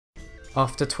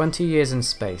After 20 years in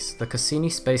space, the Cassini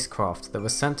spacecraft that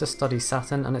was sent to study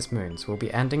Saturn and its moons will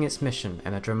be ending its mission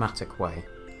in a dramatic way.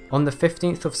 On the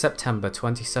 15th of September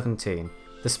 2017,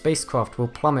 the spacecraft will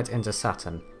plummet into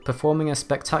Saturn, performing a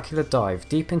spectacular dive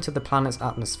deep into the planet's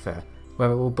atmosphere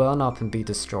where it will burn up and be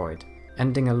destroyed,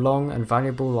 ending a long and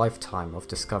valuable lifetime of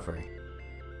discovery.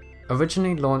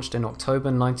 Originally launched in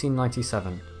October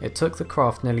 1997, it took the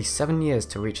craft nearly 7 years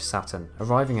to reach Saturn,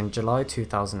 arriving in July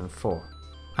 2004.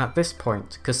 At this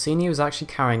point, Cassini was actually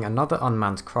carrying another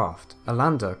unmanned craft, a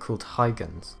lander called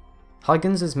Huygens.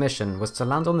 Huygens' mission was to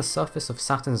land on the surface of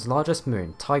Saturn's largest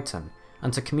moon, Titan,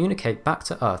 and to communicate back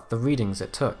to Earth the readings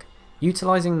it took,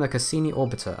 utilising the Cassini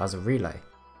orbiter as a relay.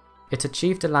 It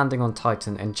achieved a landing on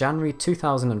Titan in January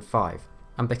 2005,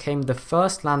 and became the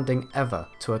first landing ever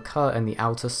to occur in the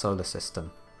outer solar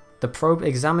system. The probe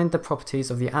examined the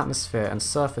properties of the atmosphere and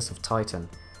surface of Titan,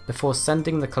 before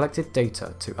sending the collected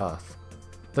data to Earth.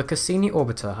 The Cassini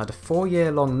orbiter had a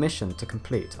 4-year-long mission to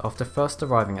complete after first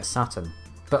arriving at Saturn,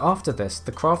 but after this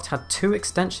the craft had 2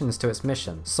 extensions to its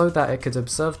mission so that it could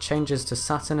observe changes to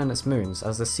Saturn and its moons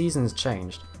as the seasons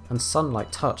changed and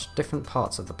sunlight touched different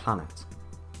parts of the planet.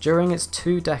 During its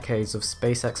 2 decades of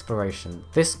space exploration,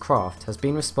 this craft has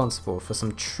been responsible for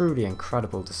some truly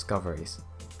incredible discoveries.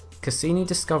 Cassini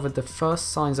discovered the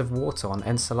first signs of water on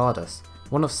Enceladus,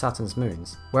 one of Saturn's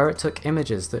moons, where it took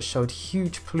images that showed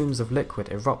huge plumes of liquid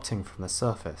erupting from the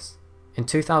surface. In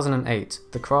 2008,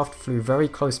 the craft flew very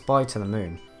close by to the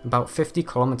moon, about 50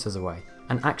 kilometers away,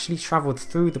 and actually travelled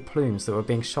through the plumes that were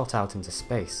being shot out into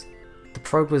space. The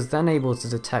probe was then able to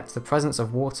detect the presence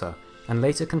of water, and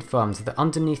later confirmed that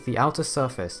underneath the outer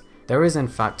surface there is in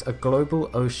fact a global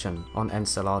ocean on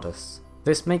Enceladus.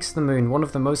 This makes the moon one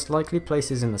of the most likely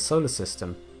places in the solar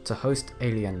system to host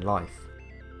alien life.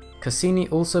 Cassini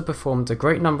also performed a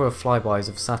great number of flybys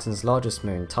of Saturn's largest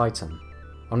moon, Titan.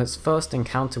 On its first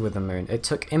encounter with the moon, it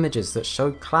took images that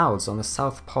showed clouds on the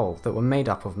south pole that were made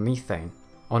up of methane.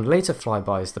 On later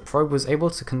flybys, the probe was able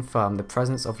to confirm the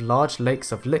presence of large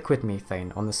lakes of liquid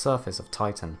methane on the surface of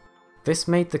Titan. This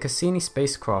made the Cassini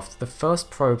spacecraft the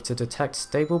first probe to detect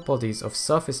stable bodies of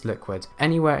surface liquid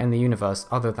anywhere in the universe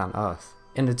other than Earth.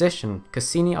 In addition,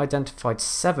 Cassini identified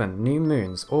 7 new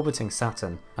moons orbiting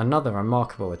Saturn, another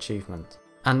remarkable achievement.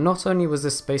 And not only was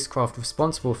this spacecraft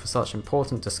responsible for such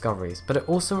important discoveries, but it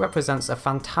also represents a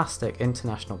fantastic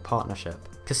international partnership.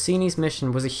 Cassini's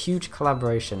mission was a huge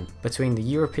collaboration between the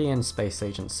European Space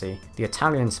Agency, the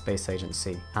Italian Space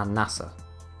Agency, and NASA.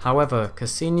 However,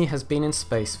 Cassini has been in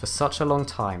space for such a long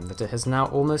time that it has now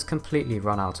almost completely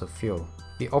run out of fuel.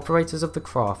 The operators of the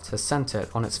craft have sent it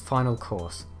on its final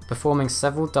course, performing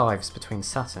several dives between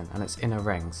Saturn and its inner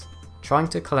rings, trying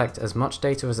to collect as much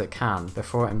data as it can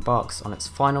before it embarks on its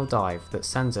final dive that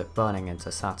sends it burning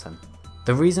into Saturn.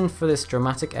 The reason for this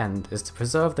dramatic end is to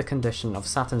preserve the condition of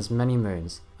Saturn's many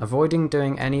moons, avoiding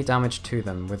doing any damage to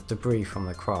them with debris from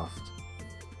the craft.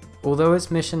 Although its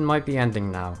mission might be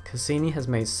ending now, Cassini has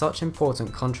made such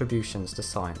important contributions to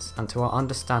science and to our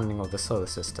understanding of the solar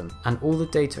system, and all the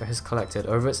data it has collected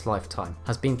over its lifetime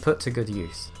has been put to good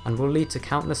use, and will lead to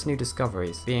countless new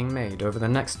discoveries being made over the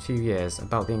next few years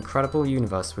about the incredible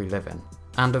universe we live in.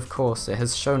 And of course, it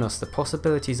has shown us the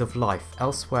possibilities of life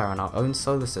elsewhere in our own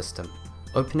solar system,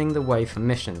 opening the way for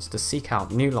missions to seek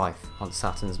out new life on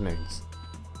Saturn's moons.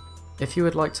 If you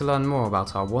would like to learn more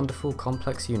about our wonderful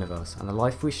complex universe and the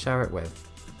life we share it with,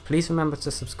 please remember to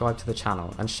subscribe to the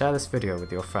channel and share this video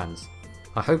with your friends.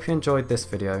 I hope you enjoyed this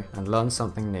video and learned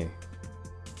something new.